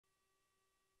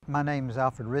My name is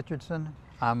Alfred Richardson.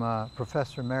 I'm a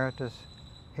professor emeritus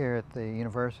here at the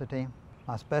university.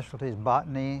 My specialty is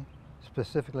botany,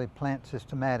 specifically plant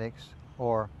systematics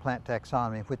or plant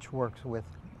taxonomy, which works with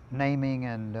naming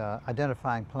and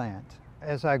identifying plants.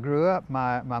 As I grew up,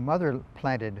 my mother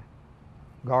planted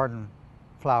garden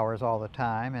flowers all the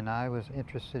time, and I was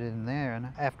interested in there. And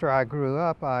after I grew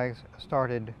up, I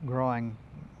started growing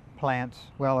plants.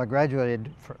 Well, I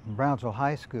graduated from Brownsville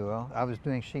High School. I was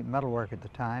doing sheet metal work at the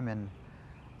time, and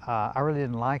I really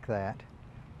didn't like that.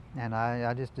 And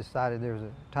I just decided there was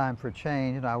a time for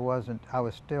change, and I was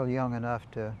still young enough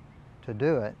to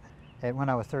do it. And when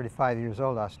I was 35 years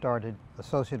old, I started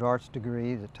Associate Arts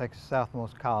degrees at Texas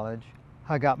Southmost College.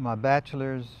 I got my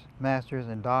bachelor's, master's,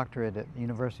 and doctorate at the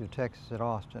University of Texas at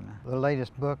Austin. The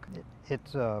latest book,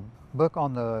 it's a book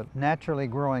on the naturally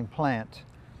growing plants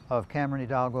of Cameron,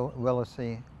 Hidalgo,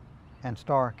 Willacy, and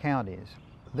Starr counties.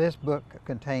 This book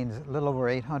contains a little over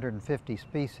 850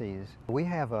 species. We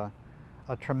have a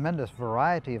tremendous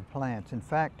variety of plants. In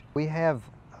fact, we have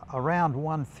around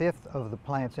 1/5 of the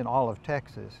plants in all of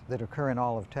Texas that occur in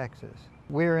all of Texas.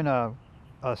 We're in a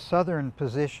southern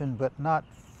position, but not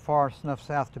far enough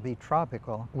south to be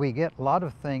tropical. We get a lot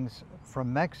of things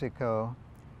from Mexico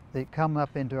that come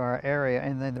up into our area,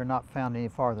 and then they're not found any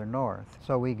farther north.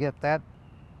 So we get that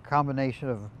combination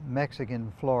of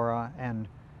Mexican flora and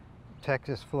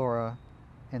Texas flora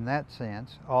in that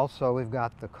sense. Also, we've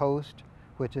got the coast,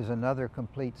 which is another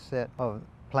complete set of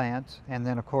plants, and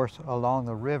then of course along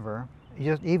the river.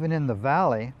 Even in the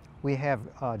valley, we have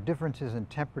differences in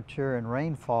temperature and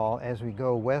rainfall as we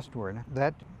go westward.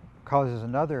 That causes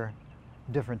another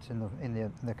difference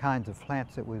in the kinds of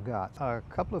plants that we've got. A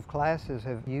couple of classes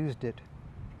have used it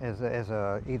as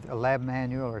either a lab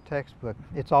manual or textbook.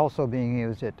 It's also being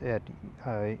used at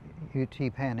UT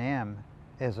Pan Am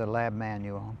as a lab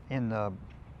manual. In the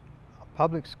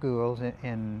public schools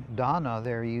in Donna,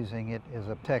 they're using it as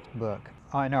a textbook.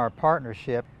 In our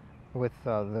partnership with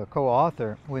the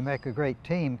co-author, we make a great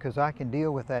team because I can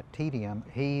deal with that tedium.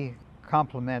 We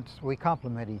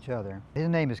complement each other. His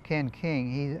name is Ken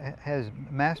King. He has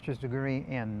a master's degree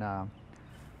in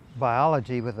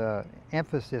biology with an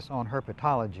emphasis on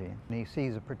herpetology. And he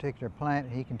sees a particular plant,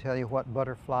 and he can tell you what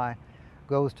butterfly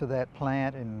goes to that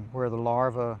plant and where the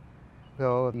larvae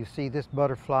go. If you see this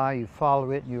butterfly, you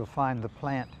follow it and you'll find the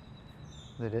plant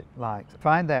that it likes. To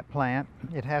find that plant,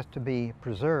 it has to be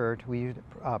preserved. We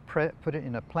put it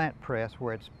in a plant press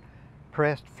where it's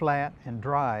pressed flat and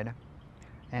dried,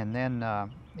 and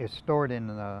then it's stored in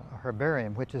a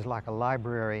herbarium, which is like a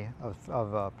library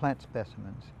of plant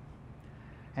specimens.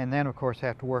 And then of course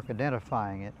have to work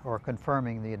identifying it or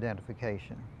confirming the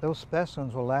identification. Those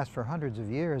specimens will last for hundreds of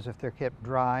years if they're kept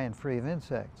dry and free of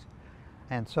insects.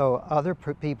 And so other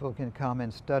people can come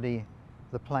and study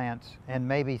the plants and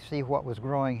maybe see what was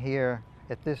growing here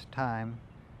at this time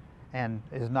and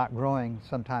is not growing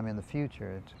sometime in the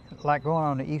future. It's like going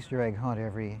on an Easter egg hunt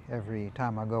every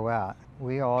time I go out.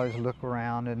 We always look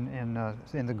around in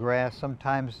the grass.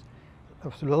 Sometimes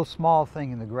a little small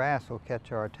thing in the grass will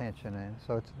catch our attention, and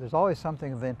so there's always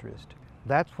something of interest.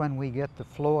 That's when we get the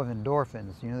flow of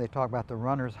endorphins. You know, they talk about the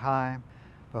runner's high,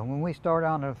 but when we start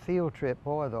on a field trip,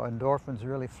 boy, the endorphins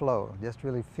really flow, just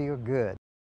really feel good.